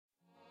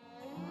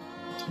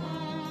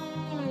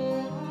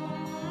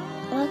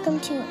welcome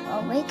to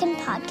Awaken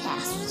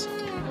Podcast.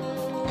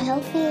 I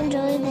hope you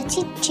enjoy the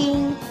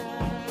teaching.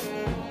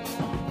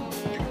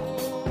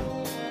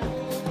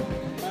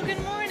 Well,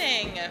 good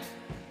morning,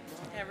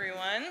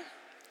 everyone.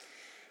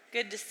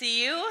 Good to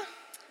see you.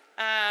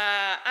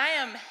 I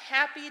am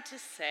happy to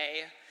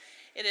say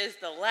it is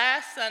the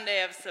last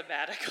Sunday of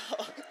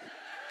sabbatical.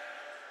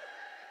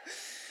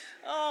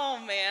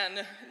 Oh,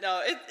 man.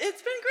 No,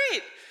 it's been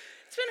great.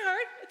 It's been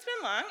hard. It's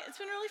been long. It's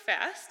been really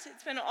fast.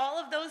 It's been all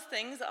of those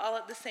things all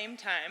at the same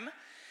time.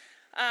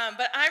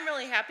 But I'm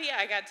really happy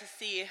I got to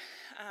see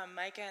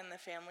Micah and the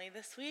family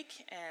this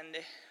week, and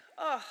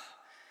I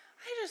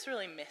just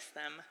really miss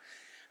them.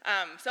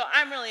 So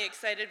I'm really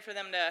excited for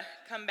them to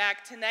come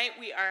back. Tonight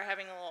we are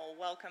having a little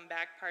welcome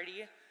back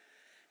party.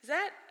 Is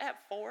that at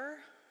 4?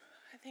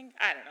 I think,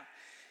 I don't know.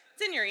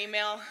 It's in your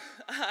email.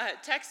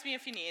 Text me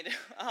if you need.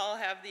 I'll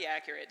have the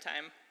accurate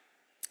time.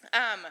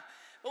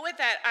 But with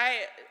that,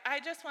 I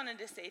just wanted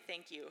to say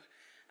thank you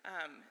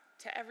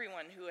to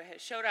everyone who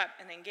has showed up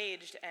and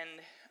engaged and,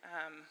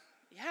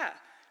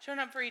 shown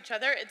up for each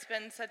other. It's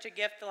been such a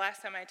gift the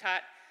last time I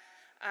taught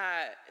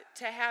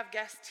to have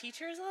guest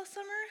teachers all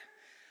summer.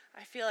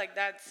 I feel like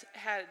that's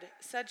had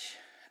such,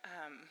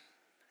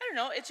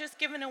 it's just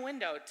given a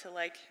window to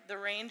like the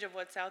range of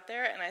what's out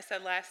there. And I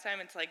said last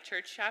time it's like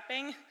church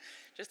shopping,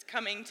 just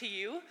coming to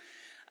you.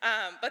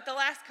 But the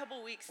last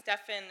couple weeks,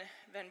 Stefan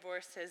Van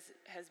Voorst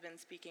has been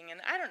speaking,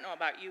 and I don't know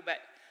about you, but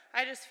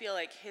I just feel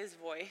like his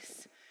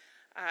voice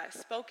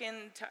spoke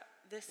into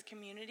this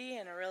community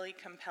in a really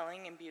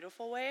compelling and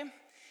beautiful way.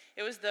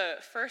 It was the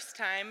first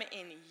time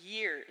in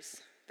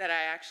years that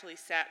I actually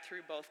sat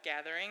through both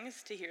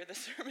gatherings to hear the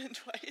sermon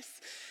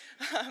twice.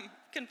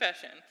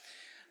 Confession.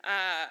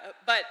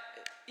 But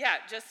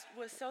just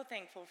was so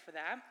thankful for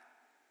that.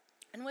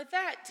 And with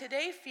that,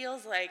 today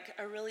feels like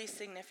a really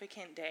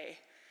significant day.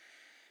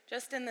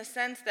 Just in the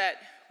sense that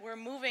we're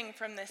moving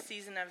from this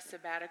season of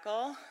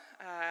sabbatical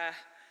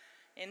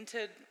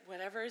into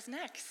whatever is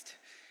next.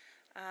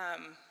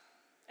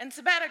 And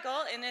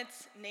sabbatical, in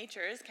its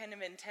nature, is kind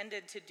of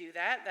intended to do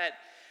that.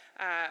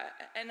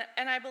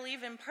 And I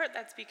believe in part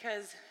that's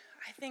because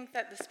I think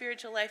that the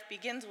spiritual life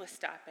begins with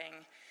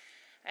stopping.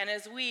 And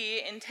as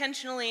we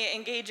intentionally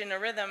engage in a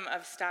rhythm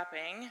of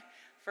stopping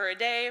for a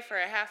day, for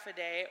a half a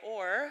day,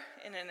 or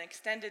in an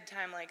extended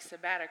time like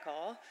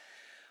sabbatical,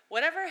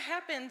 whatever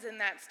happens in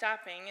that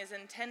stopping is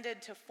intended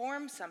to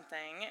form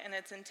something, and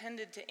it's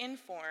intended to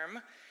inform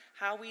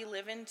how we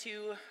live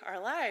into our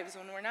lives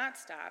when we're not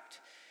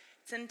stopped.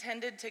 It's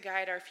intended to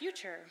guide our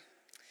future.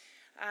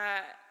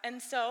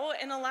 And so,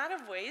 in a lot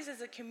of ways,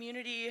 as a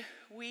community,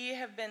 we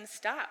have been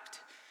stopped.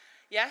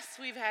 Yes,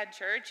 we've had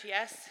church.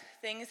 Yes,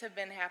 things have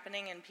been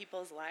happening in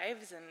people's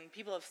lives, and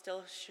people have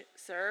still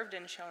served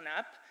and shown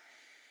up.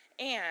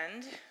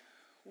 And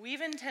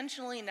we've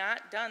intentionally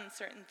not done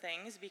certain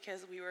things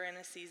because we were in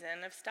a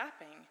season of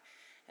stopping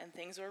and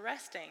things were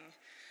resting.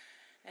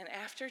 And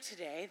after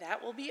today,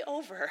 that will be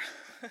over.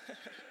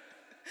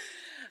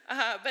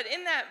 But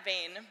in that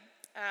vein,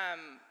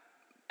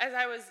 as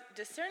I was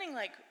discerning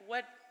like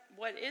what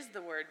is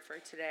the word for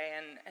today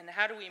and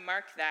how do we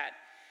mark that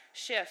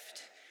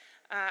shift,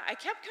 I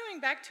kept coming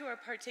back to a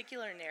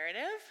particular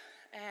narrative,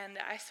 and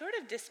I sort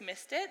of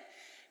dismissed it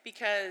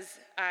because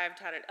I've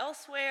taught it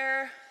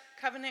elsewhere.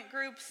 Covenant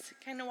groups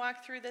kind of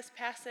walk through this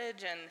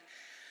passage, and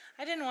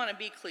I didn't want to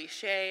be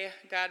cliche,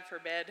 God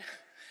forbid.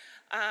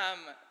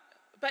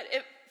 But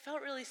it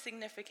felt really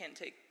significant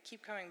to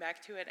keep coming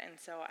back to it, and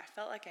so I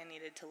felt like I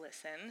needed to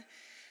listen.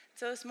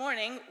 So this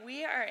morning,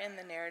 we are in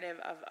the narrative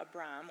of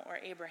Abram, or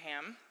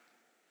Abraham.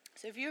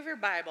 So if you have your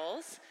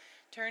Bibles,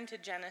 turn to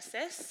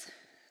Genesis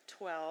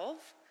 12,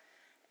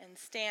 and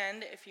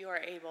stand if you are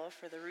able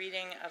for the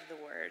reading of the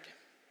word.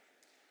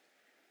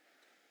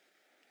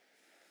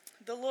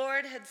 The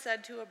Lord had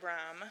said to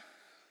Abram,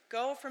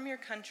 "Go from your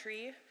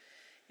country,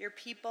 your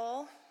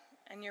people,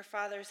 and your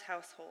father's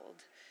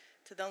household,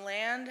 to the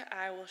land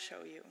I will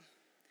show you.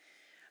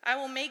 I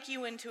will make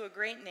you into a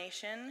great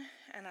nation,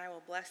 and I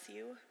will bless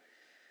you.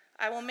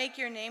 I will make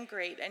your name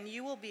great, and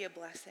you will be a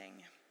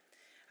blessing.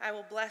 I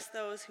will bless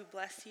those who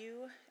bless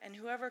you, and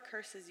whoever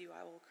curses you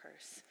I will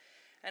curse.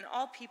 And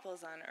all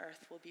peoples on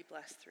earth will be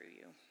blessed through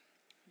you."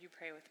 Would you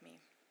pray with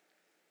me?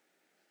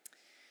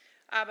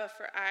 Abba,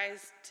 for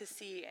eyes to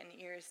see and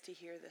ears to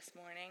hear this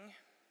morning.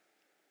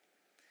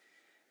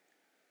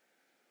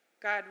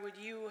 God, would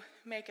you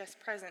make us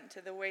present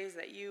to the ways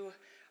that you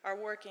are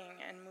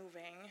working and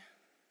moving?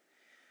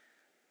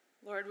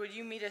 Lord, would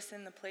you meet us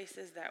in the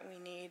places that we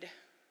need,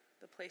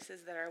 the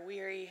places that are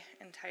weary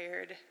and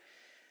tired,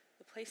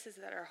 the places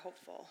that are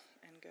hopeful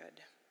and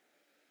good.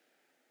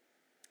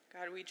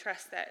 God, we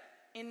trust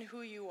that in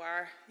who you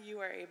are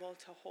able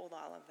to hold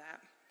all of that.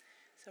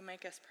 So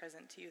make us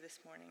present to you this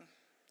morning.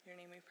 In your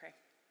name we pray.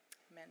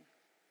 Amen.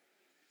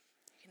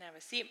 You can have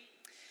a seat.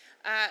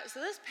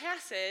 So this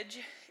passage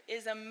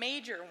is a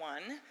major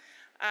one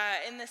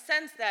in the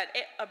sense that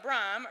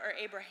Abram, or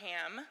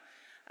Abraham,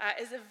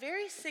 is a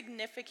very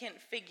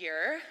significant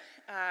figure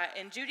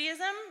in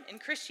Judaism, in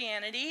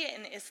Christianity,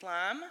 in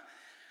Islam,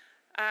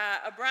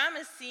 Abram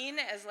is seen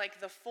as like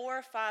the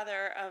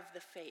forefather of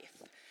the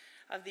faith,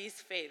 of these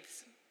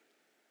faiths.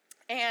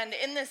 And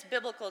in this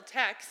biblical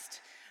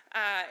text,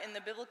 in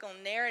the biblical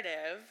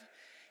narrative,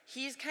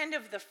 he's kind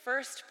of the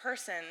first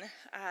person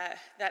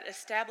that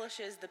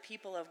establishes the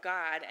people of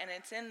God, and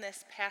it's in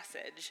this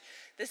passage.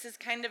 This is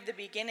kind of the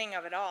beginning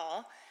of it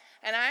all,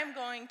 and I'm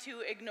going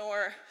to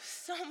ignore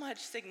so much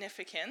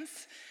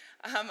significance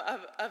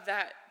of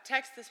that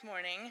text this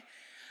morning,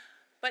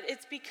 but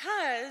it's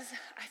because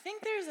I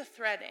think there's a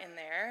thread in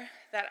there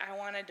that I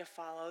wanted to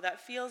follow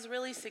that feels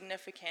really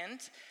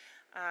significant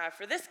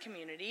for this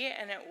community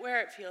and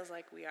where it feels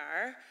like we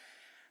are.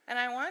 And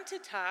I want to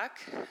talk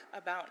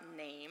about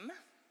name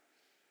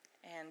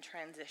and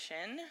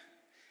transition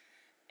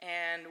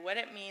and what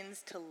it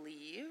means to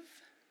leave,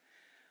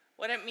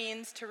 what it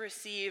means to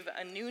receive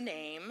a new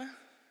name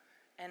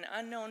and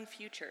unknown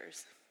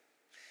futures.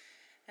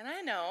 And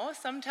I know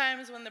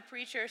sometimes when the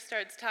preacher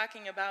starts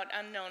talking about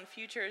unknown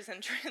futures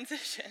and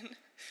transition,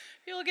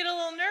 people get a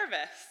little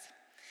nervous.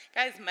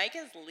 Guys, Mike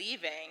is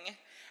leaving,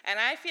 and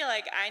I feel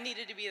like I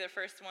needed to be the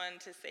first one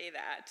to say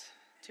that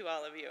to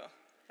all of you.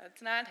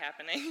 That's not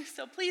happening,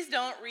 so please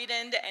don't read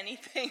into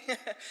anything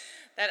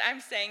that I'm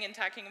saying in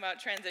talking about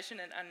transition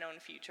and unknown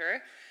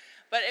future.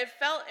 But it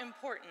felt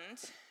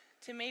important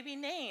to maybe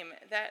name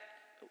that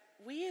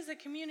we as a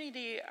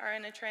community are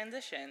in a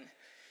transition.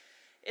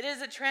 It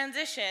is a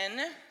transition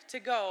to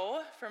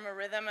go from a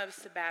rhythm of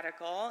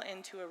sabbatical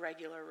into a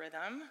regular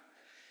rhythm.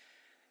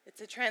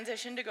 It's a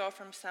transition to go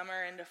from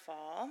summer into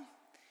fall.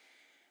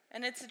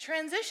 And it's a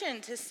transition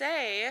to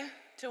say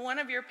to one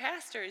of your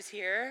pastors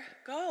here,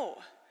 go,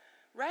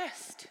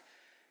 rest,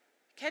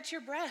 catch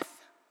your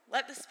breath.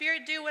 Let the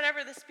Spirit do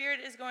whatever the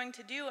Spirit is going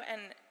to do,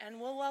 and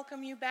we'll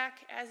welcome you back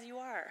as you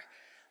are.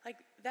 Like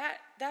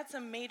that's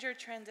a major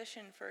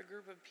transition for a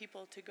group of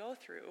people to go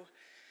through.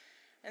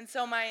 And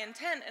so my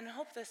intent and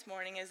hope this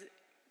morning is,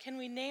 can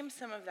we name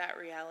some of that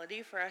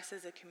reality for us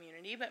as a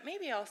community, but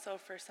maybe also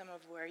for some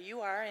of where you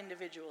are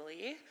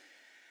individually.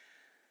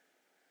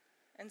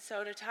 And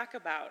so to talk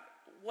about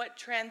what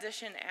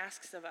transition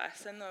asks of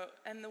us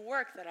and the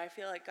work that I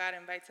feel like God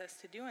invites us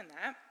to do in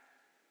that.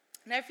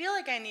 And I feel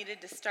like I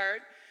needed to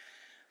start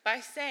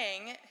by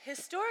saying,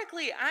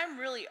 historically, I'm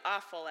really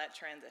awful at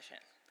transition.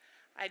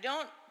 I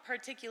don't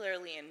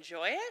particularly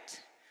enjoy it.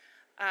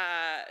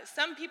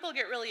 Some people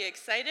get really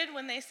excited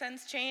when they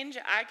sense change.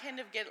 I kind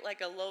of get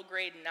like a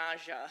low-grade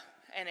nausea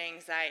and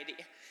anxiety.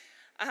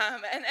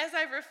 And as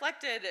I've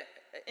reflected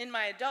in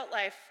my adult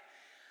life,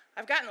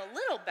 I've gotten a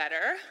little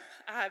better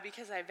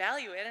because I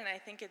value it and I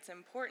think it's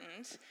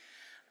important.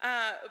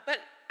 But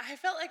I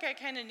felt like I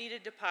kind of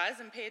needed to pause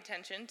and pay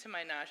attention to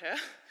my nausea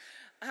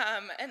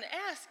and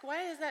ask,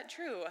 why is that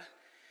true?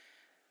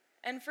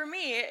 And for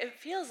me, it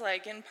feels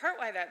like, in part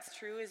why that's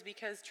true is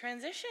because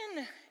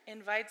transition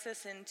invites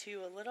us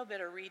into a little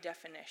bit of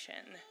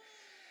redefinition.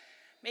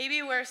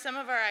 Maybe where some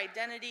of our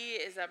identity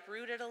is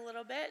uprooted a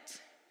little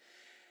bit.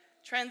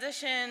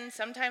 Transition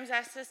sometimes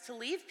asks us to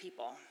leave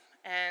people,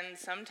 and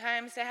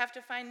sometimes to have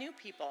to find new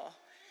people.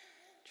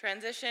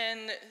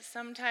 Transition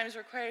sometimes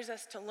requires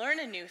us to learn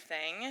a new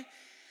thing,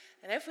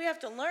 and if we have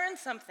to learn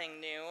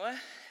something new,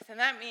 then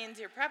that means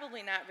you're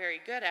probably not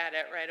very good at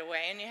it right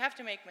away, and you have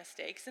to make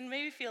mistakes and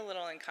maybe feel a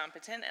little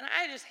incompetent, and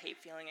I just hate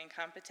feeling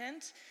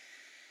incompetent.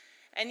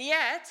 And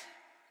yet,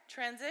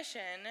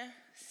 transition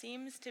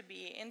seems to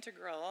be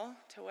integral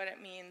to what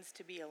it means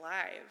to be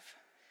alive.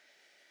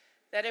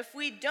 That if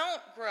we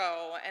don't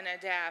grow and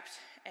adapt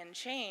and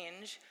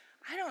change,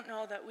 I don't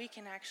know that we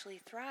can actually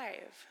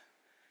thrive.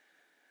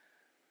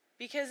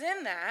 Because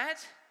in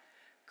that,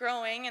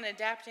 growing and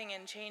adapting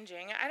and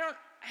changing,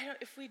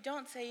 if we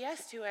don't say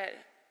yes to it,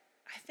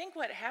 I think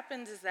what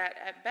happens is that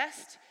at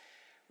best,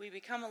 we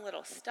become a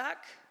little stuck,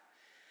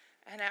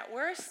 and at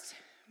worst,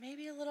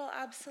 maybe a little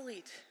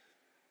obsolete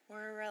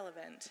or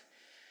irrelevant.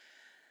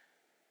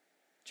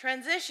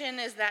 Transition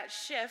is that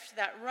shift,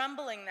 that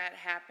rumbling that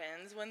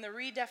happens when the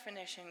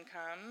redefinition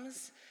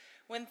comes,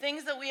 when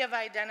things that we have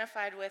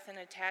identified with and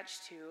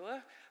attached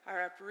to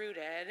are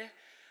uprooted,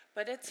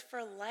 but it's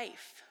for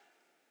life.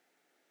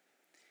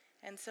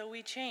 And so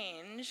we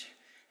change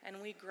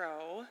and we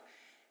grow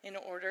in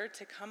order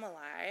to come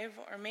alive,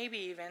 or maybe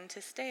even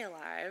to stay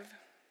alive.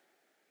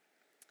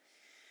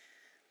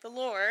 The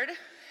Lord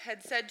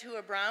had said to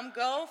Abram,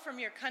 go from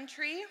your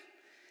country,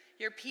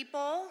 your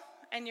people,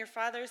 and your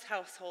father's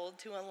household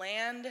to a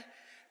land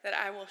that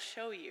I will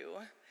show you.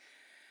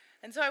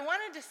 And so I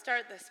wanted to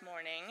start this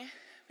morning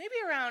maybe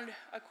around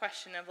a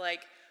question of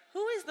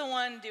who is the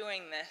one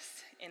doing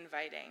this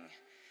inviting?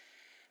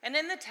 And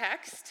in the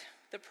text,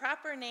 the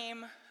proper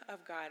name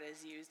of God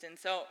is used. And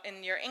so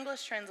in your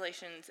English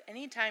translations,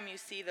 anytime you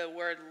see the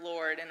word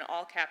Lord in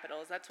all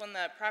capitals, that's when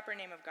the proper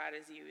name of God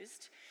is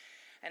used.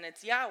 And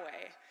it's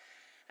Yahweh.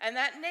 And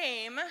that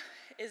name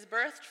is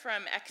birthed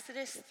from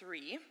Exodus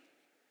 3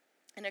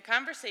 in a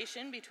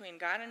conversation between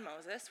God and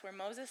Moses, where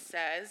Moses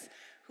says,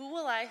 who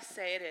will I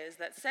say it is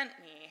that sent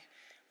me,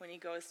 when he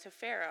goes to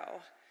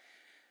Pharaoh?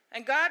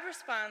 And God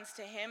responds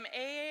to him,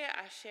 Eye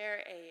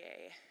Asher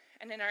Eye.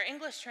 And in our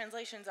English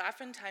translations,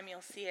 oftentimes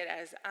you'll see it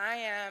as, I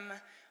am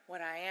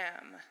what I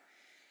am.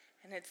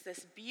 And it's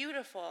this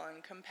beautiful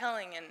and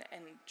compelling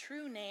and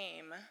true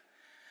name.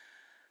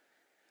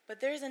 But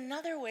there's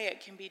another way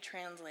it can be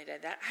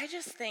translated that I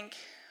just think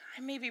I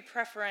may be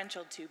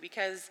preferential to,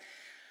 because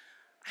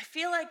I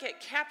feel like it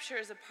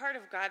captures a part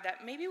of God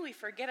that maybe we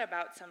forget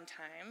about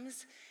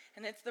sometimes.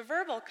 And it's the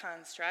verbal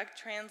construct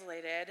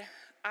translated,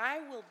 I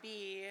will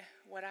be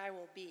what I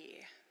will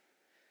be.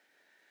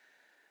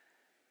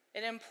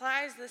 It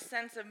implies this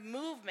sense of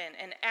movement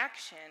and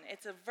action.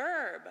 It's a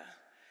verb.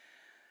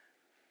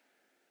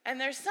 And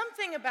there's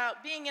something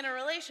about being in a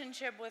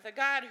relationship with a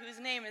God whose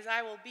name is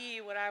I will be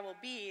what I will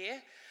be,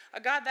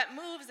 a God that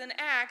moves and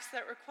acts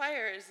that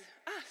requires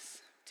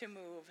us to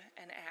move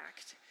and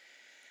act.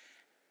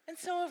 And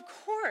so, of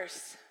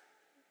course,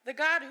 the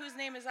God whose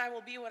name is I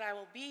will be what I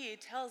will be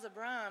tells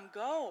Abram,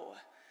 go,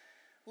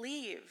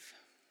 leave.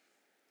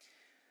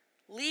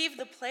 Leave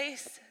the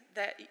place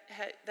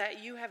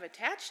that you have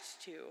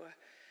attached to,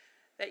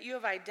 that you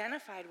have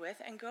identified with,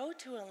 and go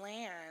to a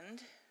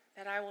land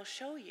that I will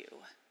show you,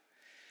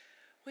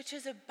 which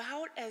is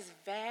about as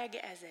vague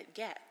as it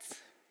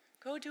gets.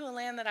 Go to a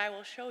land that I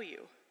will show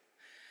you.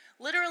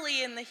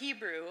 Literally in the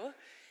Hebrew,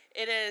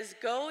 it is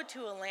go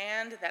to a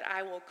land that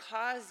I will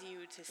cause you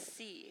to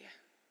see,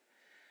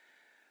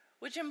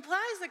 which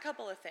implies a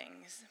couple of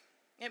things.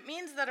 It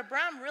means that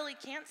Abram really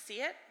can't see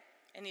it,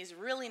 and he's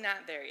really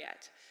not there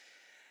yet.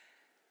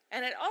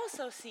 And it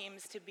also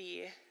seems to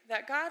be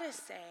that God is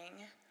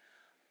saying,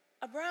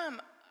 Abram,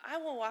 I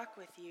will walk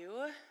with you,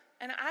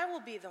 and I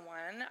will be the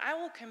one. I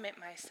will commit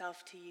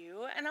myself to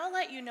you, and I'll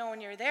let you know when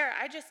you're there.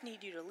 I just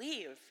need you to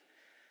leave.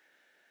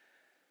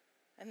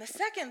 And the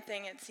second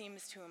thing it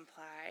seems to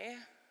imply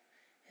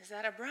is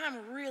that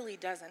Abram really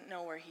doesn't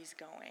know where he's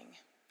going.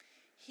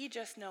 He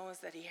just knows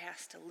that he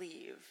has to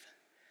leave.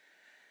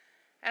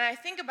 And I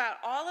think about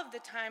all of the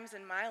times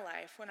in my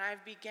life when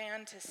I've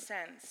began to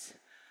sense,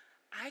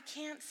 I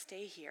can't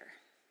stay here.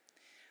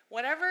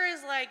 Whatever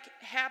is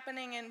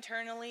happening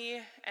internally,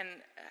 and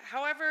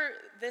however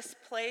this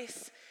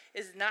place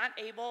is not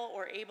able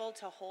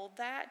to hold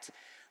that,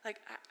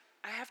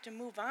 I have to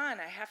move on,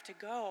 I have to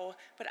go,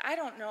 but I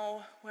don't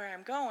know where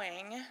I'm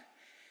going.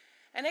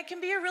 And it can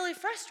be a really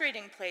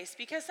frustrating place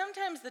because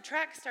sometimes the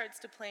track starts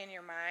to play in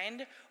your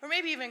mind, or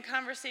maybe even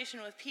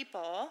conversation with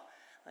people,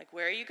 like,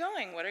 where are you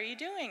going? What are you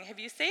doing? Have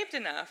you saved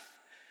enough?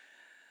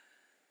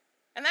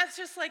 And that's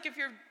just like if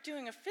you're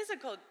doing a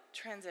physical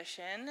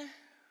transition,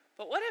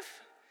 but what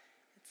if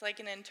it's like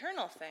an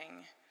internal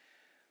thing?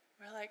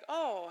 We're like,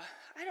 oh,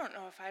 I don't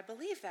know if I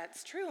believe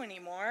that's true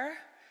anymore.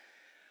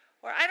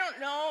 Or I don't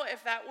know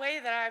if that way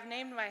that I've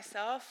named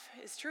myself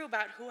is true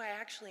about who I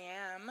actually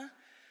am.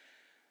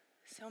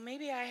 So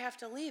maybe I have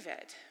to leave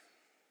it.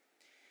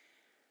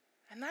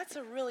 And that's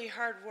a really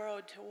hard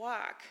road to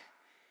walk.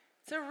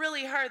 It's a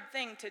really hard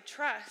thing to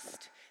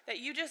trust that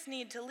you just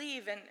need to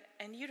leave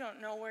and you don't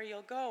know where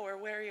you'll go or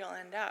where you'll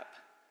end up.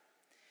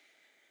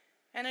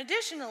 And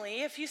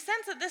additionally, if you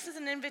sense that this is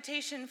an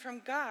invitation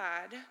from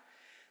God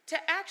to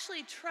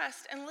actually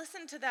trust and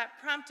listen to that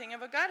prompting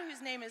of a God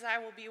whose name is I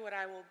will be what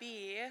I will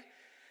be,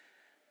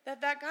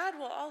 that God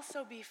will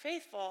also be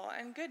faithful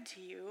and good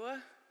to you,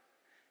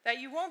 that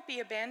you won't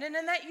be abandoned,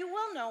 and that you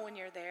will know when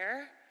you're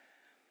there.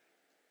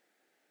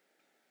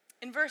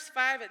 In verse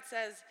 5, it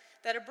says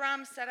that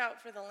Abram set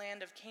out for the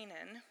land of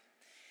Canaan.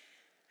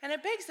 And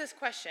it begs this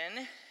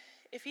question,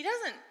 if he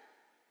doesn't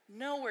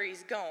know where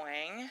he's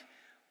going,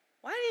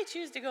 why did he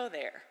choose to go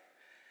there?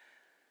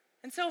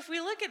 And so if we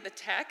look at the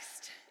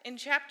text, in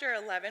chapter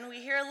 11,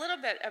 we hear a little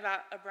bit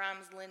about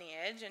Abram's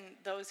lineage and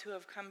those who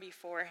have come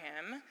before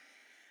him.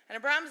 And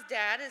Abram's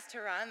dad is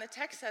Terah, and the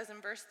text says in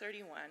verse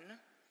 31,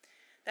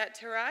 that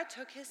Terah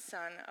took his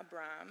son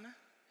Abram,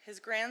 his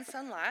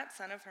grandson Lot,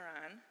 son of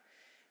Haran,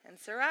 and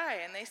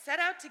Sarai, and they set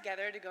out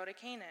together to go to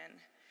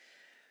Canaan.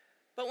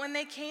 But when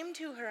they came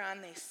to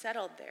Haran, they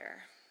settled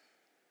there,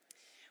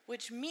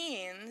 which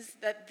means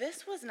that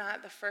this was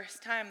not the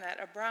first time that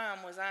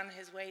Abram was on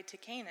his way to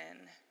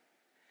Canaan.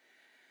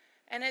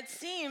 And it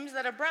seems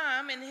that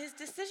Abram, in his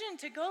decision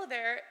to go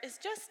there, is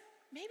just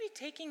maybe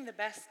taking the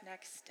best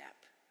next step.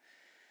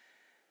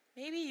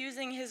 Maybe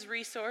using his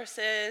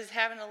resources,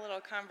 having a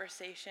little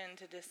conversation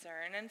to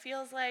discern, and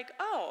feels like,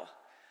 oh,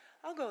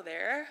 I'll go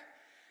there.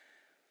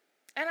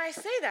 And I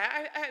say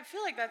that, I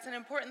feel like that's an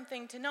important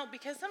thing to note,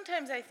 because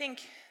sometimes I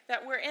think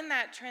that we're in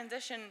that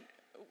transition,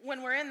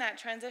 when we're in that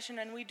transition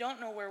and we don't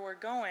know where we're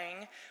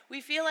going,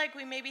 we feel like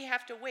we maybe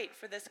have to wait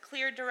for this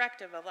clear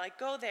directive of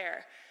go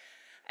there.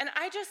 And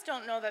I just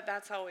don't know that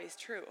that's always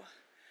true.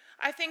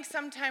 I think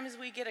sometimes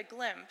we get a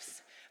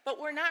glimpse, but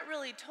we're not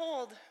really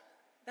told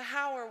the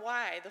how or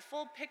why, the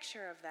full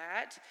picture of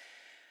that.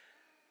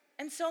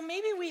 And so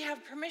maybe we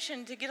have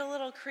permission to get a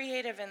little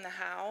creative in the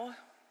how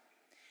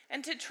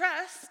and to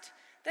trust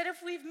that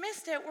if we've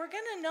missed it, we're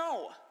going to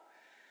know.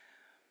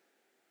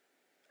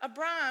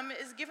 Abram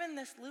is given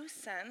this loose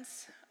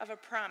sense of a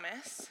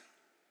promise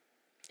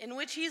in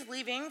which he's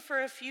leaving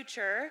for a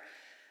future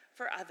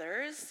for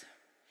others.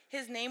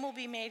 His name will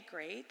be made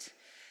great.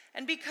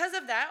 And because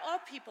of that, all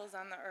peoples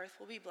on the earth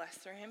will be blessed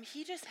through him.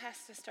 He just has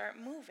to start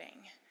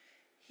moving.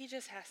 He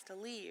just has to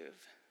leave.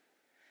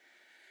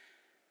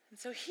 And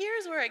so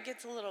here's where it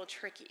gets a little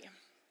tricky.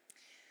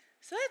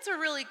 So that's a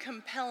really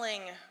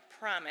compelling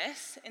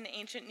promise in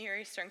ancient Near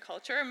Eastern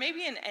culture, or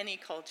maybe in any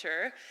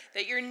culture,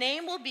 that your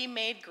name will be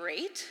made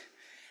great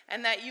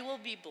and that you will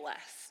be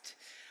blessed.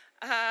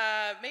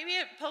 Maybe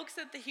it pokes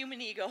at the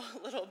human ego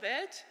a little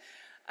bit,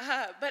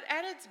 but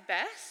at its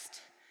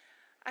best,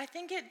 I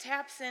think it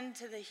taps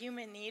into the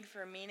human need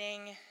for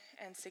meaning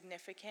and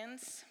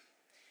significance.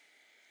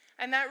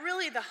 And that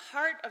really the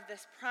heart of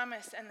this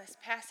promise and this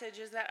passage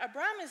is that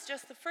Abram is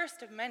just the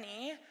first of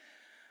many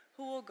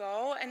who will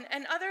go,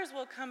 and others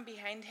will come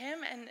behind him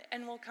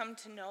and will come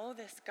to know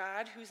this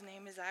God whose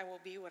name is I will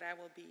be what I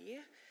will be.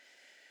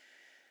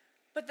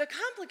 But the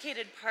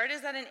complicated part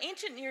is that in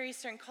ancient Near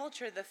Eastern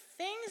culture, the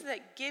things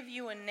that give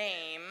you a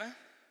name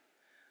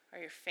are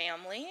your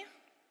family,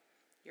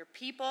 your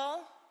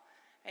people,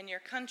 and your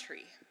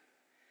country.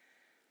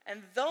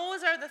 And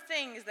those are the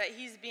things that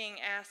he's being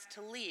asked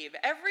to leave.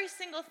 Every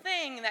single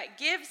thing that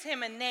gives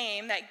him a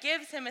name, that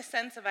gives him a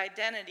sense of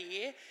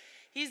identity,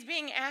 he's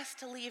being asked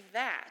to leave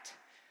that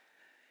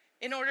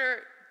in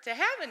order to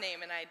have a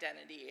name and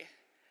identity.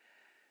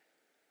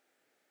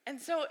 And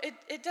so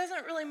it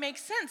doesn't really make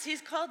sense.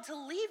 He's called to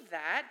leave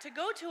that, to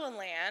go to a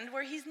land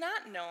where he's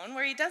not known,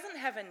 where he doesn't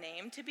have a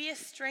name, to be a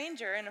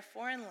stranger in a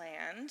foreign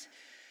land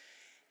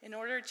in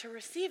order to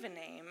receive a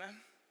name.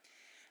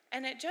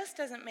 And it just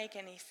doesn't make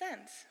any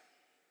sense.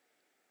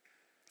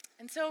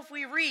 And so if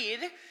we read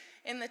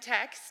in the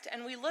text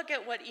and we look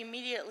at what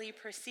immediately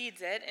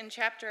precedes it in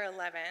chapter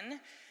 11,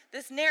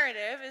 this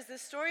narrative is the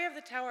story of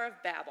the Tower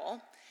of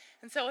Babel.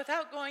 And so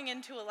without going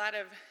into a lot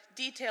of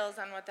details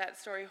on what that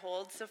story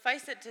holds,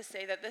 suffice it to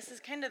say that this is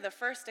kind of the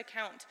first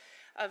account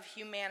of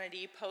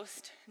humanity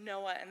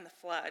post-Noah and the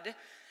flood.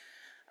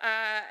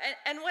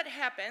 And what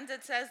happens,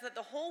 it says that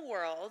the whole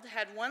world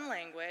had one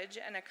language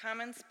and a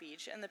common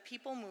speech, and the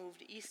people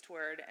moved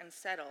eastward and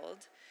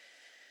settled.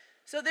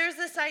 So there's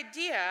this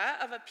idea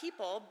of a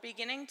people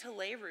beginning to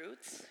lay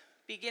roots,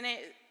 beginning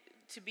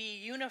to be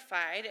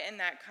unified in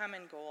that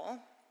common goal.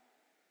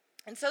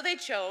 And so they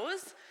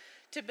chose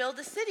to build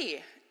a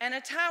city and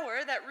a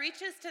tower that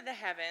reaches to the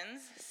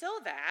heavens so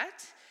that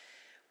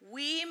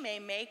we may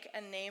make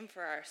a name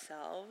for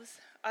ourselves.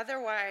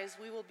 Otherwise,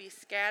 we will be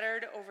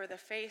scattered over the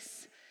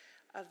face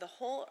of the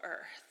whole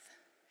earth.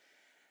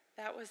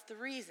 That was the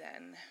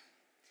reason.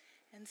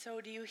 And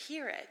so do you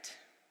hear it?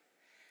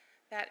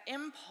 That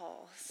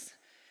impulse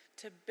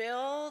to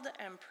build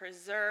and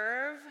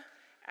preserve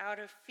out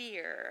of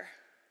fear.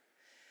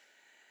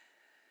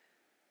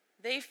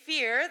 They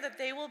fear that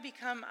they will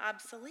become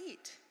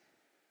obsolete.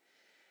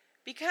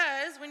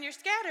 Because when you're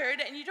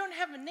scattered and you don't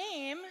have a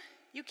name,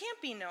 you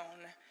can't be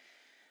known.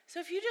 So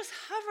if you just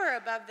hover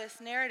above this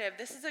narrative,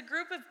 this is a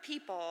group of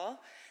people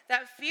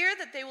that fear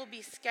that they will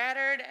be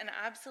scattered and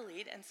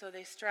obsolete, and so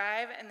they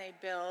strive and they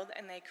build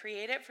and they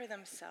create it for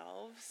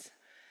themselves.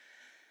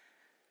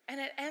 And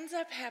it ends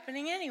up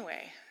happening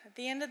anyway. At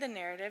the end of the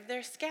narrative,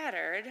 they're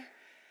scattered,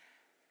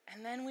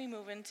 and then we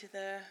move into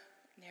the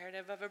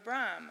narrative of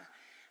Abram.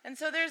 And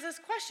so there's this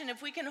question,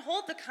 if we can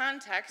hold the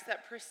context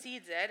that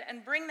precedes it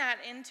and bring that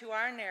into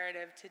our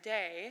narrative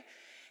today,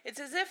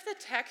 it's as if the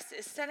text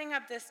is setting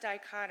up this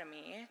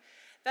dichotomy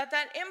that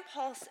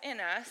impulse in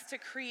us to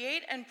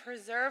create and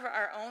preserve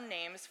our own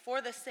names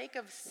for the sake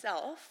of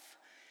self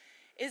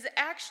is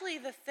actually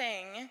the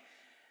thing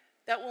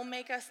that will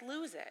make us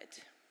lose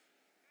it.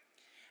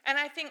 And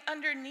I think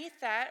underneath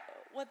that,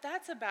 what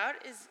that's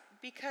about is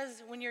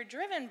because when you're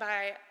driven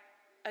by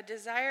a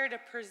desire to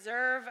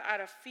preserve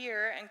out of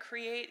fear and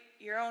create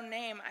your own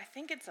name, I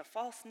think it's a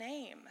false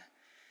name.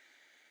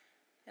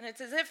 And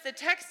it's as if the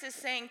text is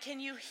saying, can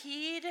you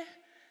heed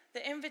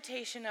the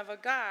invitation of a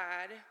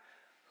God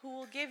who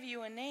will give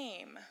you a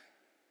name,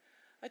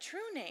 a true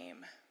name?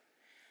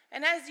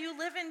 And as you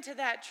live into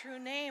that true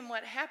name,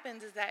 what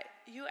happens is that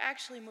you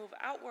actually move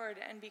outward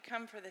and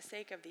become for the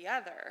sake of the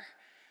other.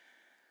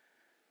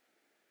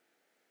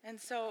 And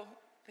so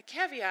the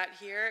caveat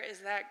here is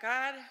that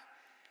God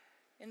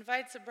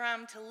invites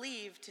Abram to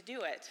leave to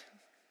do it.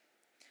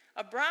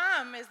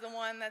 Abram is the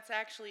one that's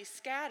actually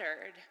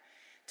scattered,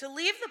 to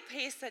leave the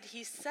place that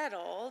he's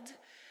settled,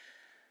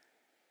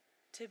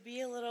 to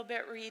be a little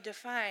bit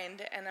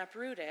redefined and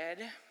uprooted.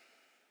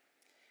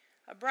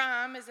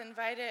 Abram is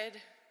invited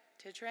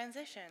to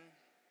transition.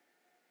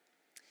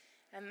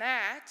 And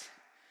that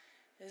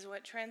is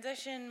what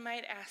transition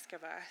might ask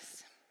of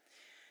us.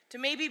 To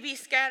maybe be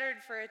scattered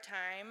for a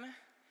time,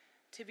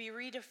 to be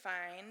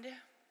redefined,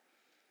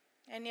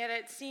 and yet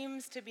it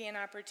seems to be an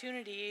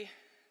opportunity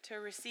to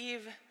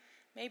receive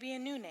maybe a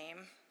new name.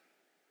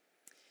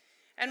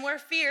 And where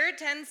fear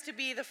tends to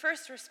be the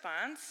first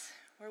response,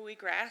 where we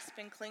grasp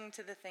and cling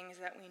to the things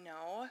that we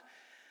know,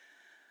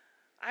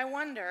 I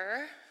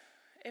wonder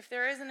if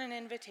there isn't an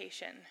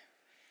invitation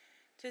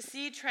to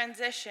see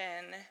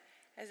transition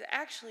as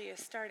actually a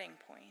starting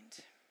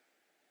point,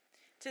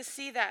 to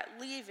see that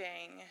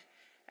leaving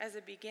as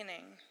a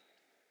beginning.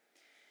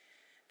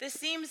 This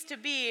seems to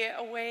be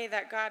a way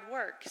that God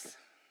works,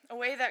 a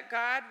way that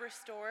God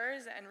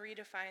restores and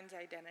redefines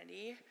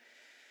identity.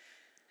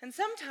 And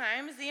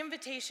sometimes the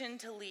invitation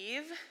to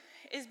leave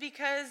is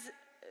because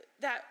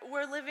that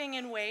we're living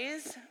in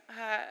ways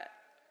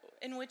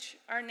in which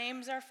our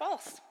names are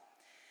false.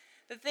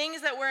 The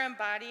things that we're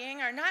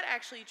embodying are not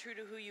actually true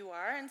to who you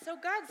are, and so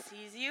God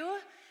sees you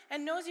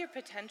and knows your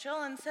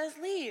potential and says,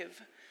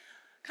 leave.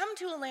 Come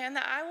to a land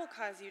that I will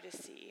cause you to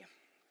see.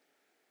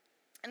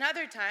 And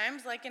other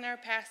times, like in our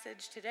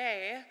passage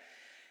today,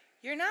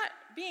 you're not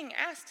being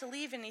asked to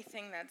leave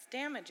anything that's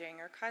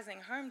damaging or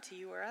causing harm to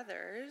you or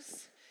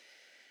others.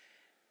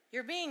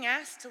 You're being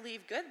asked to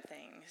leave good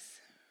things.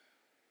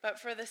 But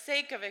for the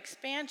sake of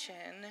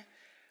expansion,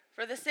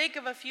 for the sake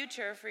of a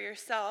future for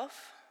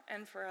yourself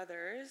and for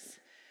others.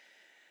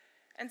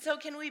 And so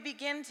can we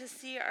begin to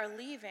see our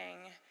leaving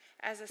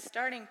as a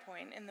starting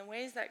point in the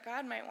ways that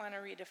God might want to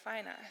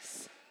redefine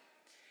us?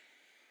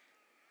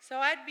 So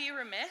I'd be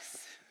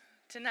remiss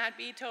to not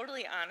be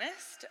totally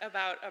honest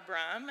about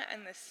Abram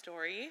and this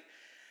story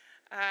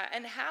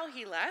and how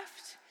he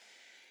left.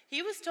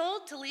 He was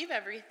told to leave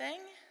everything,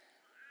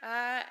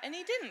 and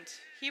he didn't.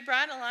 He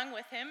brought along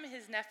with him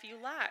his nephew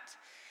Lot.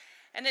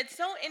 And it's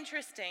so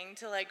interesting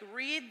to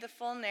read the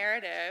full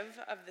narrative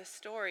of this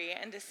story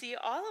and to see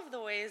all of the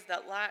ways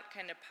that Lot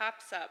kind of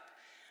pops up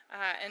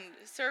and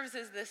serves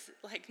as this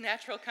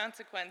natural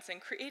consequence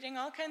and creating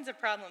all kinds of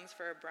problems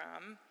for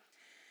Abram.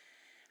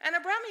 And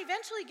Abram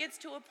eventually gets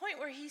to a point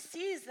where he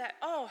sees that,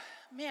 oh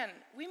man,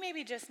 we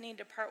maybe just need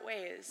to part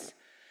ways.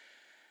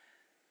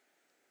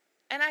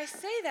 And I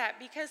say that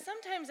because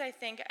sometimes I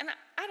think, and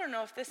I don't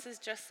know if this is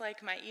just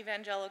my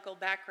evangelical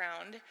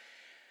background,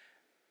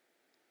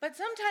 but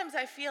sometimes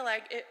I feel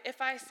like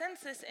if I sense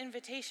this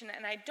invitation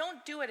and I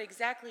don't do it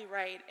exactly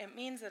right, it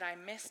means that I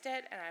missed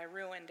it and I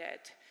ruined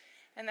it,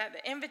 and that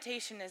the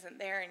invitation isn't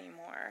there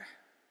anymore.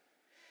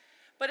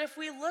 But if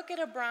we look at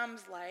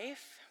Abram's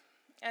life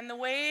and the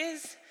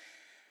ways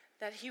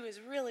that he was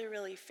really,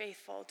 really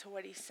faithful to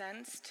what he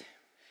sensed,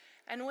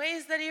 and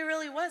ways that he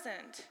really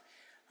wasn't,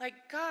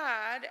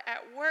 God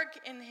at work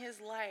in his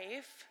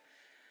life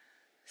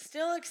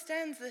still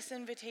extends this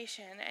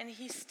invitation, and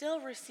he still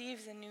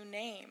receives a new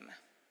name.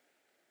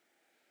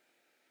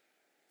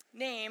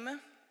 Name,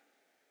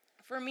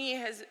 for me,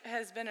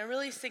 has been a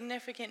really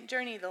significant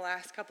journey the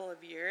last couple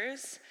of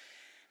years.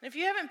 And if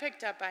you haven't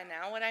picked up by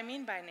now, what I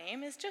mean by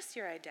name is just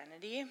your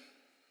identity.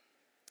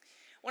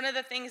 One of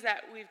the things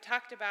that we've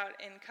talked about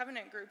in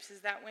covenant groups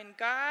is that when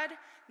God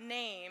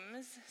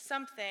names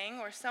something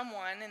or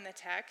someone in the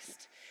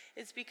text,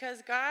 it's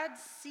because God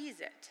sees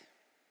it.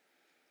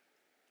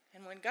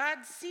 And when God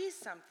sees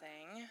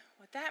something,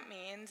 what that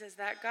means is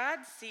that God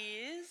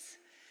sees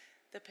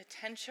the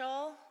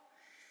potential,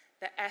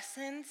 the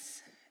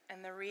essence,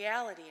 and the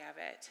reality of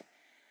it.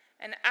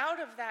 And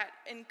out of that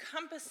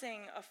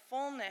encompassing a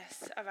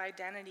fullness of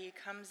identity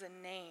comes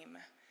a name.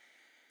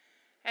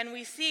 And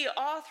we see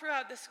all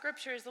throughout the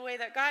scriptures the way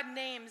that God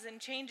names and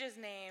changes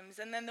names,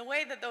 and then the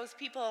way that those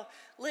people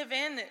live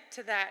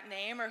into that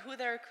name or who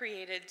they're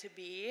created to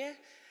be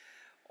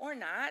or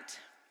not.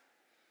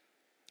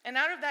 And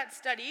out of that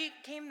study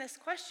came this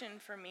question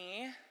for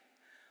me: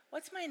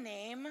 what's my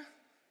name?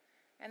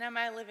 And am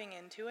I living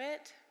into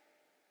it?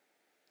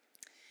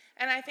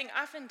 And I think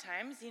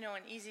oftentimes,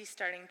 an easy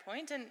starting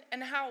point,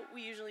 and how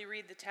we usually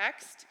read the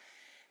text,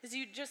 is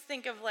you just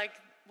think of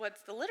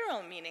what's the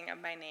literal meaning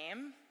of my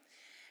name.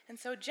 And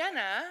so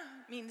Jenna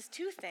means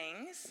two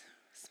things: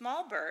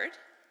 small bird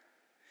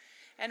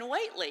and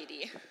white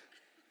lady.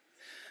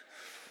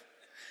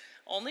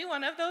 Only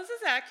one of those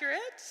is accurate.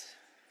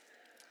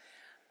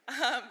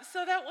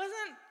 So that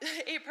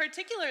wasn't a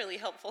particularly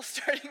helpful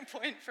starting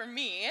point for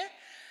me,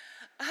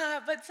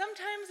 but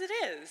sometimes it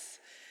is.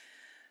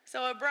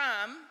 So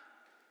Abram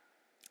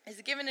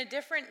is given a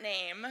different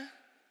name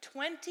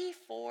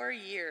 24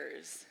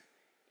 years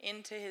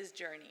into his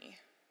journey.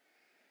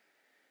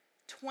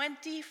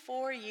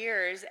 24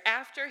 years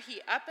after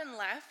he up and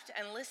left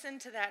and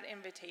listened to that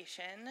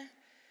invitation,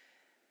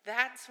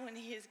 that's when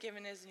he is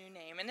given his new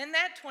name. And in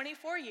that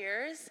 24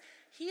 years,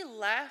 he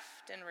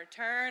left and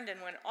returned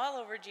and went all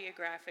over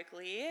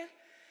geographically.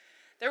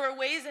 There were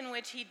ways in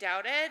which he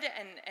doubted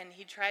and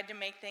he tried to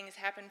make things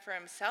happen for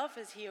himself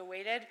as he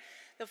awaited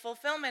the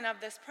fulfillment of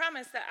this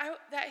promise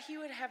that he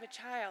would have a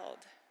child.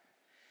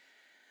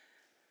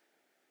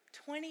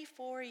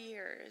 24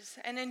 years.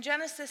 And in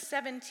Genesis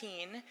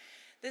 17,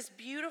 this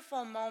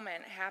beautiful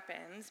moment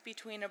happens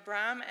between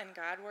Abram and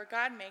God, where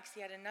God makes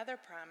yet another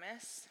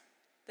promise.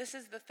 This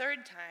is the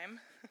third time.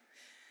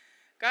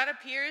 God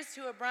appears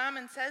to Abram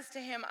and says to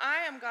him,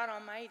 I am God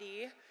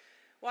Almighty.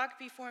 Walk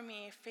before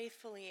me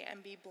faithfully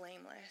and be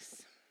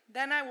blameless.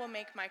 Then I will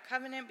make my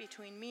covenant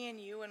between me and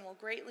you and will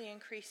greatly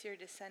increase your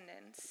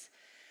descendants.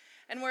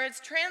 And where it's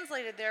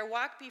translated there,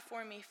 walk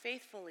before me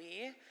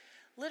faithfully,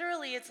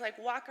 literally it's like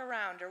walk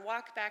around or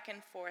walk back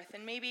and forth.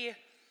 And maybe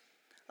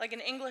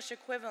an English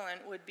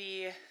equivalent would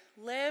be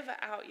live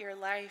out your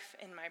life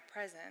in my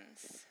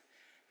presence,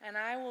 and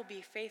I will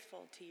be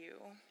faithful to you.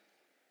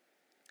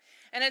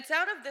 And it's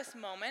out of this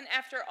moment,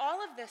 after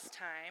all of this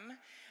time,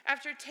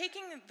 after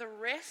taking the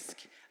risk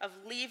of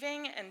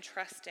leaving and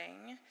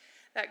trusting,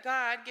 that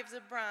God gives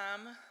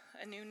Abram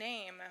a new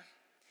name.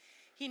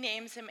 He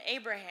names him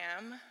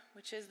Abraham,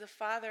 which is the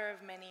father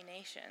of many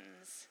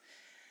nations.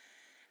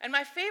 And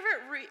my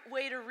favorite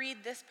way to read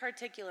this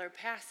particular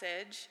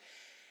passage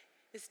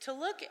is to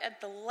look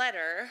at the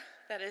letter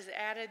that is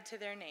added to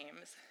their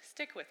names.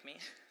 Stick with me.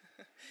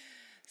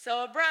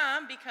 So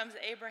Abram becomes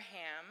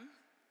Abraham,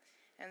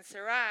 and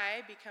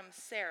Sarai becomes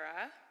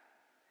Sarah.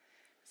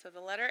 So the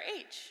letter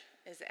H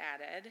is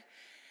added.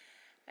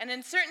 And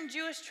in certain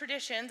Jewish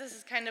traditions, this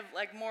is kind of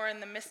like more in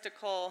the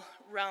mystical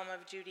realm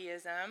of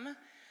Judaism,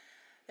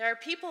 there are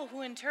people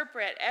who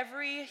interpret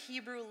every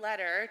Hebrew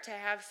letter to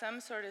have some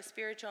sort of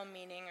spiritual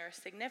meaning or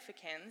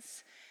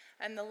significance.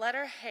 And the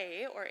letter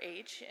He, or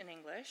H in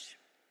English,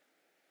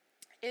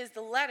 is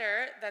the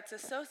letter that's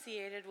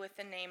associated with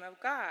the name of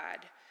God.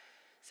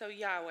 So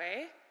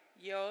Yahweh,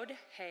 Yod,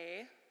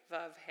 He,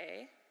 Vav,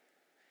 He.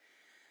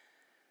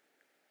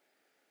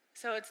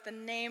 So it's the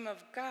name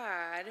of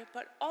God,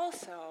 but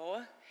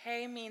also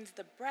He means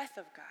the breath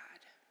of God.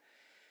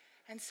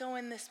 And so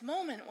in this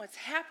moment, what's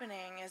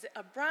happening is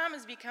Abram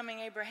is becoming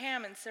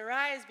Abraham and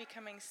Sarai is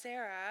becoming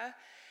Sarah,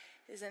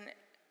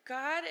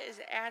 God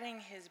is adding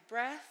his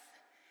breath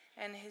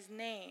and his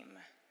name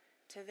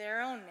to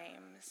their own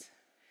names.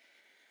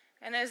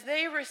 And as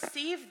they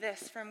receive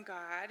this from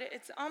God,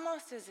 it's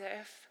almost as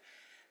if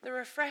the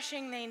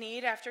refreshing they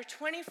need after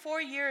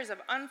 24 years of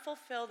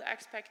unfulfilled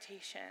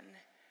expectation,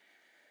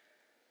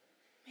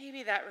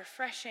 maybe that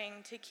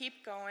refreshing to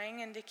keep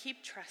going and to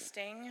keep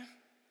trusting.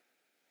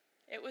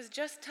 It was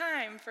just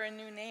time for a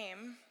new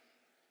name.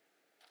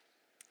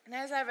 And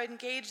as I've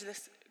engaged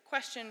this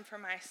question for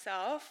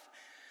myself,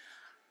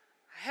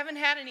 I haven't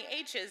had any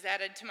H's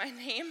added to my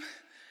name,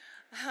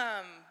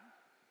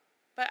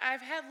 but I've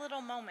had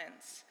little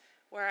moments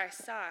where I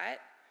saw it.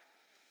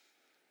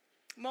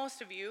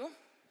 Most of you,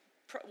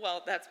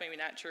 well, that's maybe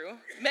not true.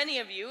 Many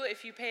of you,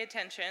 if you pay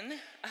attention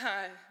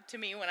to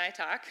me when I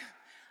talk,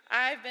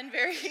 I've been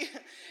very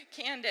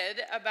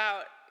candid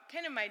about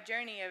kind of my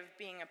journey of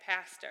being a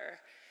pastor.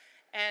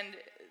 And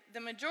the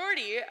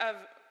majority of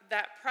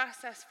that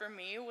process for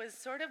me was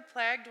sort of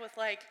plagued with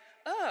like,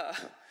 oh,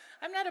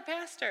 I'm not a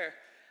pastor.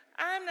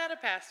 I'm not a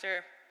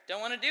pastor.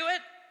 Don't want to do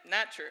it?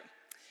 Not true.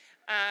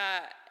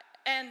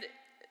 And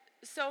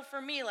so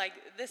for me, like,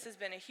 this has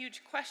been a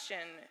huge question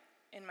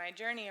in my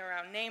journey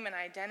around name and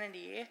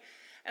identity.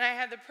 And I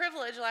had the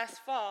privilege last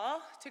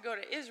fall to go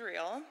to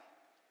Israel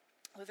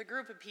with a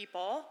group of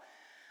people,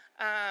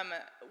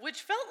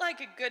 which felt like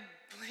a good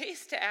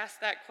place to ask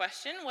that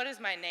question. What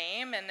is my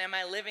name, and am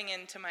I living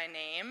into my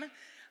name?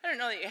 I don't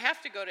know that you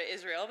have to go to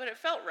Israel, but it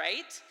felt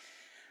right.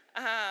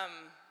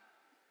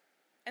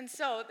 And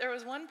so there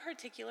was one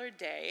particular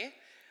day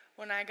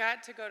when I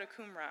got to go to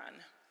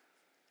Qumran.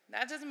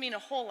 That doesn't mean a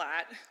whole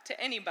lot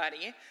to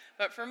anybody,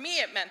 but for me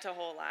it meant a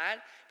whole lot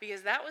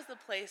because that was the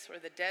place where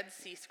the Dead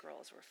Sea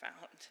Scrolls were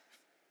found.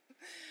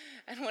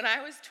 And when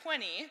I was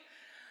 20,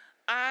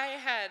 I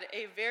had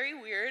a very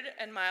weird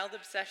and mild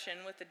obsession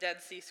with the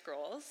Dead Sea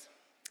Scrolls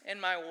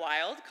in my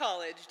wild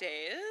college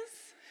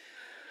days.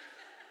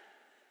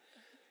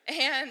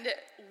 And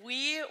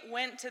we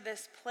went to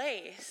this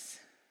place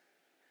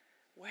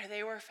where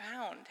they were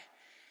found.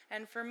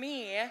 And for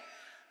me,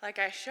 like,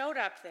 I showed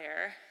up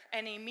there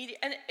and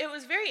it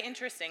was very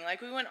interesting.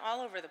 Like, we went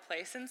all over the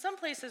place, and some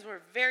places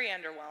were very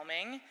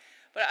underwhelming,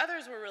 but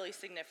others were really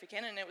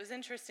significant, and it was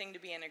interesting to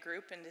be in a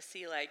group and to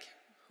see, like,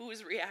 who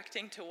was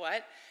reacting to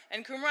what.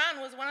 And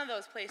Qumran was one of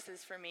those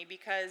places for me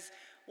because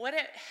what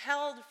it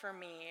held for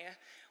me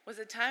was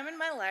a time in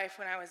my life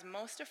when I was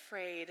most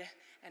afraid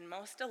and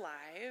most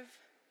alive.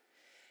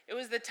 It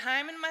was the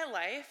time in my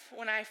life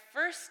when I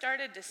first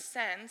started to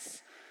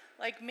sense,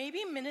 like,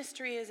 maybe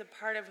ministry is a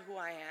part of who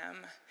I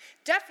am.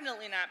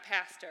 Definitely not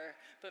pastor,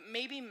 but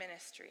maybe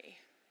ministry.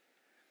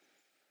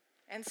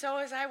 And so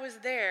as I was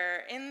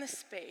there in the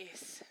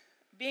space,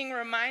 being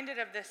reminded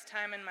of this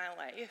time in my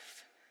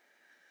life,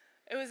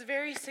 it was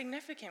very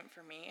significant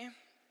for me.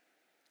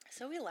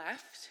 So we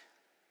left.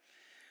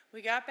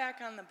 We got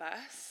back on the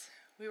bus.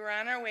 We were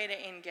on our way to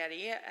En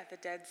Gedi at the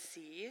Dead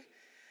Sea.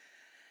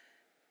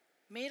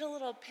 Made a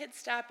little pit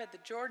stop at the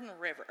Jordan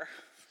River,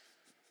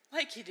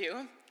 like you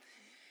do.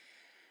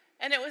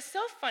 And it was so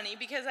funny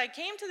because I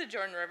came to the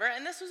Jordan River,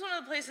 and this was one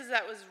of the places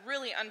that was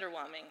really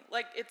underwhelming.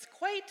 Like, it's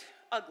quite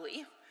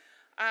ugly.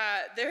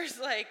 There's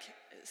like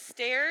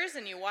stairs,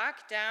 and you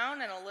walk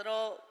down, and a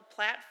little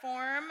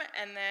platform,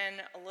 and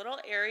then a little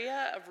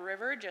area of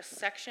river just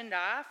sectioned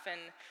off. And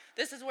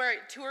this is where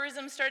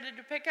tourism started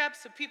to pick up,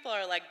 so people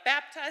are like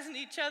baptizing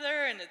each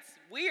other, and it's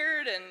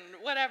weird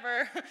and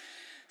whatever.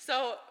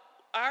 So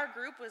our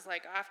group was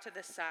like off to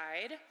the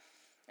side,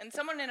 and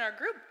someone in our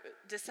group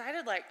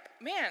decided, like,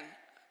 man,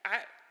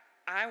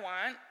 I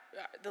want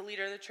the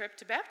leader of the trip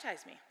to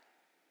baptize me.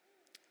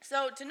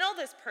 So to know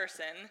this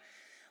person,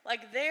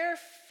 like, their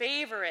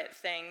favorite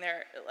thing,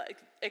 their like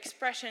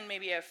expression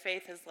maybe of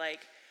faith is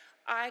like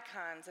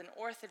icons and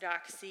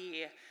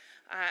orthodoxy,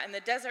 and the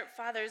desert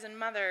fathers and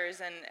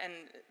mothers, and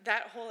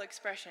that whole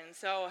expression.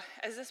 So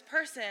as this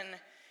person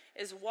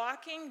is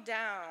walking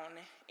down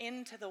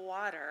into the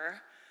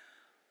water,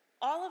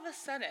 all of a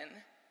sudden,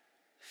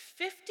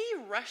 50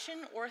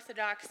 Russian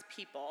Orthodox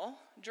people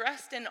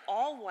dressed in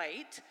all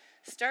white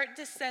start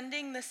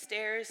descending the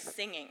stairs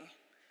singing,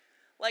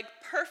 like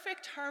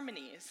perfect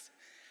harmonies.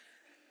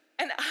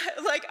 And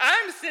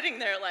I'm sitting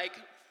there like,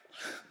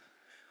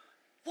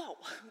 whoa,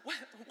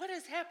 what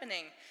is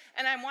happening?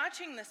 And I'm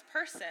watching this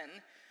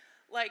person,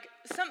 like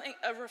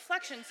a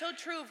reflection so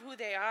true of who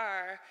they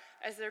are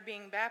as they're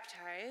being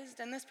baptized.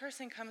 And this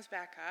person comes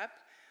back up,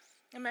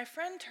 and my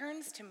friend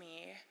turns to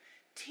me,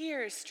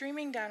 tears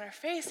streaming down her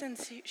face, and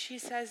she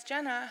says,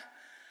 "Jenna,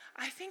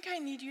 I think I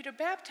need you to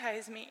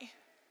baptize me."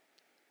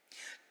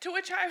 To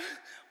which I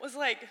was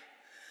like,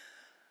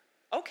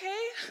 okay,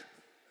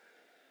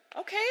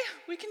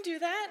 we can do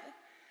that.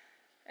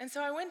 And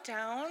so I went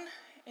down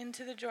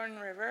into the Jordan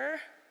River,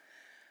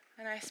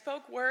 and I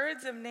spoke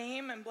words of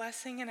name and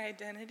blessing and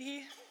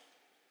identity,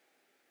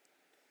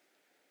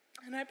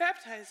 and I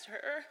baptized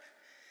her.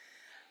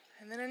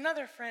 And then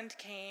another friend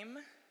came,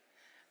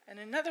 and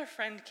another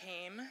friend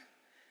came,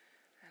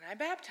 and I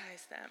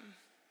baptized them,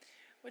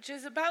 which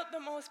is about the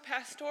most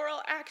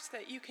pastoral act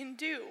that you can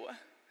do,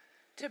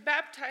 to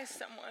baptize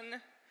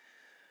someone,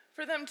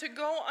 for them to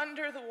go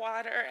under the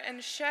water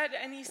and shed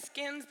any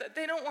skins that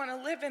they don't want to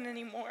live in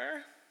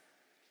anymore.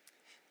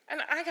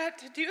 And I got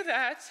to do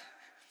that.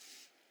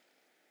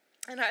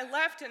 And I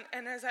left,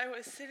 and as I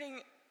was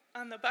sitting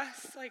on the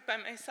bus, like by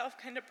myself,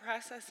 kind of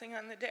processing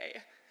on the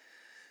day,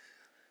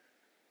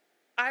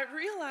 I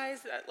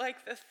realized that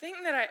like the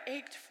thing that I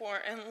ached for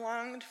and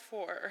longed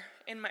for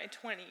in my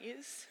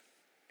 20s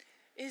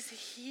is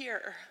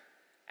here,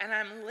 and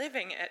I'm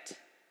living it,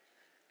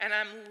 and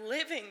I'm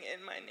living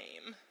in my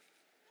name.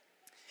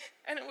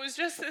 And it was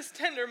just this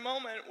tender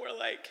moment where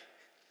like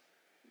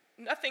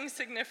nothing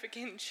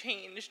significant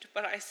changed,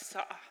 but I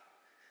saw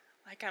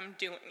like I'm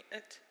doing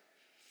it.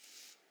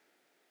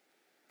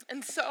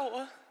 And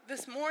so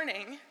this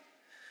morning,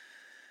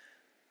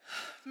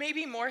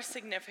 maybe more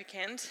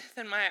significant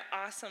than my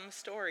awesome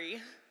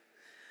story,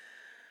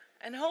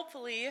 and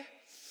hopefully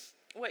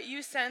what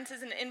you sense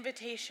is an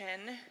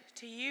invitation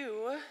to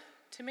you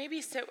to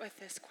maybe sit with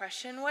this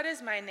question: what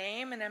is my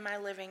name, and am I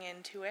living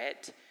into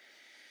it?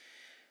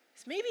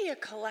 It's maybe a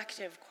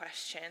collective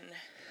question.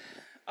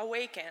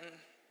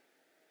 Awaken.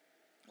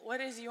 What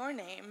is your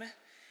name,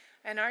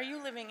 and are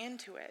you living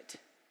into it?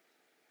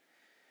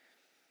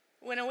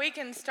 When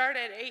Awaken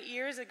started 8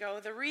 years ago,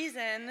 the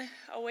reason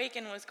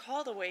Awaken was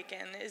called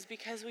Awaken is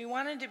because we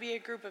wanted to be a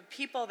group of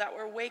people that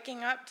were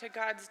waking up to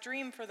God's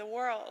dream for the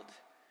world.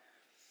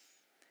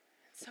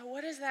 So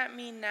what does that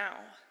mean now?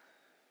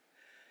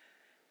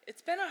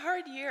 It's been a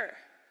hard year,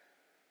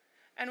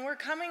 and we're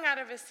coming out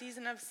of a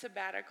season of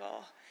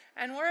sabbatical,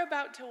 and we're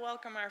about to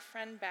welcome our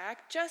friend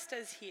back just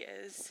as he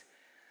is.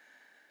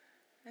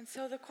 And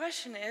so the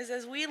question is,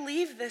 as we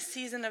leave this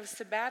season of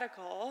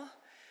sabbatical,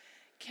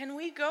 can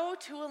we go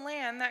to a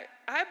land that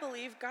I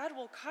believe God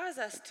will cause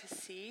us to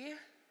see?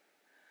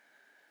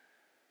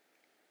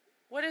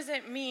 What does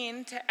it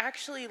mean to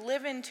actually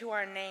live into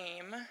our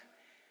name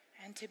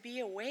and to be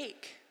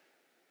awake?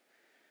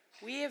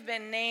 We have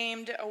been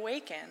named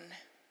Awaken.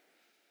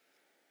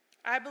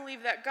 I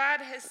believe that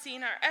God has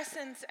seen our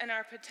essence and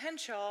our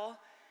potential,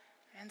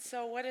 and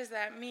so what does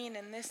that mean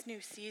in this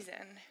new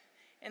season,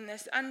 in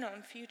this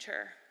unknown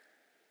future?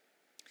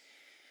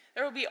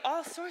 There will be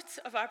all sorts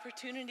of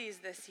opportunities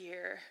this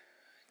year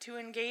to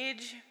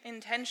engage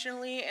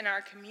intentionally in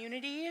our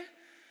community,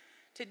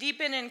 to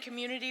deepen in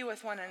community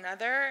with one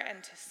another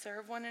and to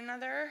serve one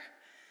another,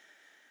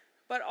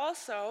 but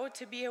also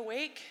to be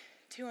awake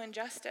to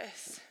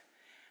injustice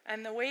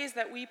and the ways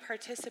that we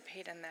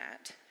participate in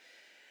that.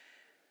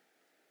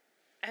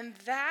 And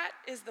that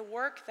is the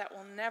work that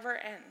will never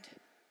end,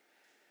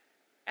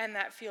 and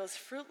that feels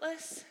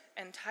fruitless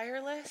and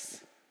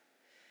tireless,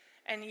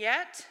 and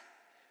yet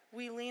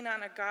we lean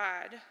on a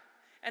God,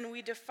 and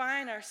we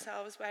define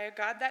ourselves by a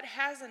God that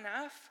has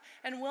enough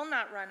and will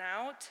not run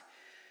out,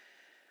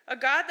 a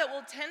God that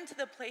will tend to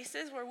the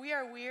places where we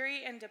are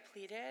weary and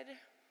depleted,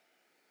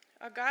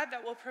 a God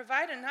that will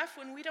provide enough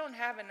when we don't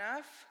have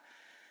enough,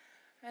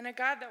 and a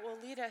God that will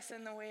lead us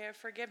in the way of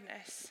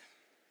forgiveness.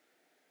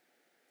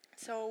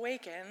 So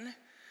awaken.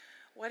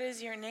 What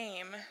is your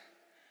name,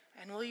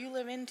 and will you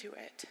live into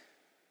it?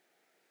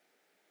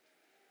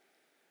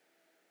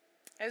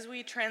 As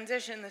we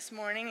transition this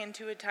morning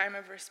into a time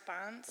of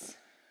response,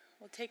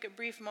 we'll take a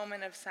brief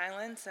moment of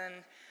silence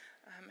and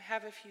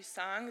have a few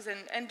songs.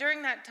 And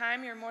during that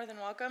time, you're more than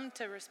welcome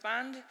to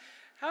respond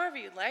however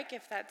you'd like,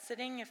 if that's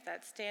sitting, if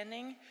that's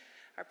standing.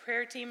 Our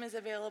prayer team is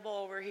available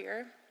over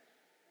here.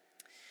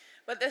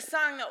 But this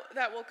song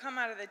that will come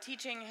out of the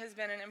teaching has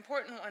been an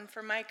important one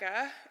for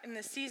Micah in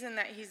the season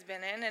that he's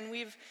been in. And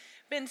we've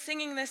been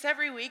singing this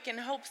every week in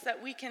hopes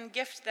that we can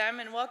gift them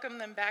and welcome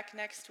them back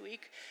next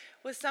week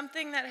with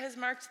something that has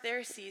marked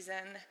their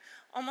season,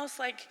 almost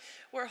like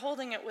we're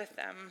holding it with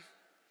them.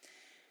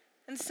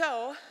 And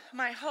so,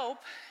 my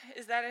hope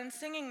is that in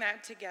singing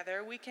that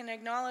together, we can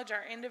acknowledge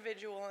our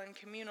individual and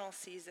communal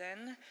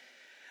season.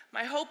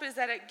 My hope is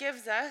that it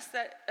gives us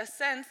a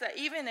sense that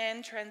even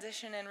in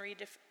transition and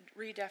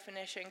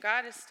redefinition,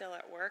 God is still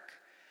at work.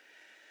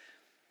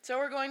 So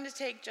we're going to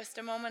take just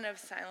a moment of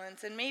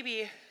silence and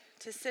maybe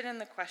to sit in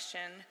the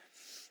question,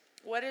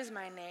 what is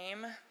my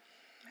name,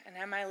 and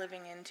am I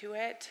living into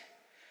it?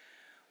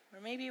 Or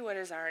maybe what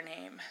is our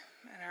name,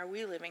 and are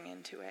we living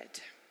into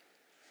it?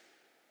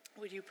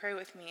 Would you pray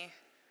with me?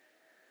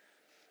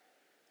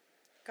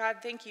 God,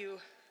 thank you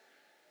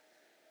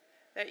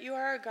that you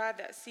are a God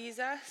that sees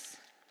us,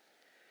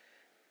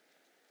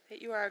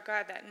 that you are a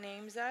God that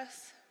names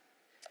us,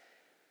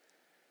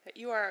 that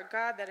you are a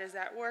God that is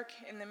at work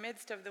in the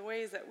midst of the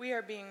ways that we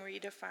are being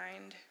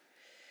redefined.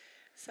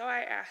 So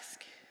I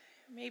ask,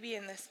 maybe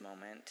in this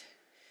moment,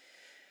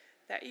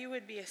 that you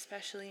would be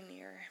especially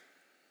near,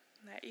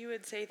 that you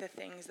would say the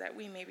things that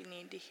we maybe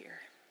need to hear.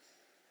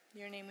 In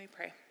your name we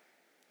pray.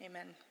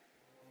 Amen.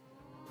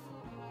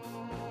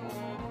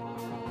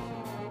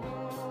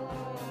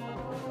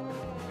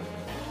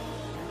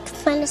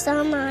 Find us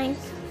online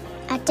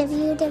at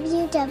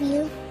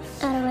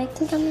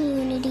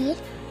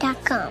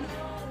www.awakencommunity.com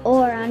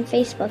or on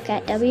Facebook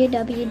at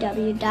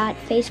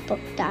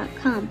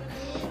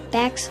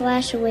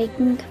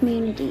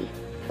www.facebook.com/awakencommunity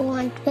or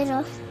on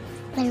Twitter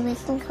at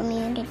Awaken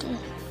Community.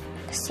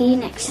 See you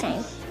next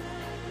time.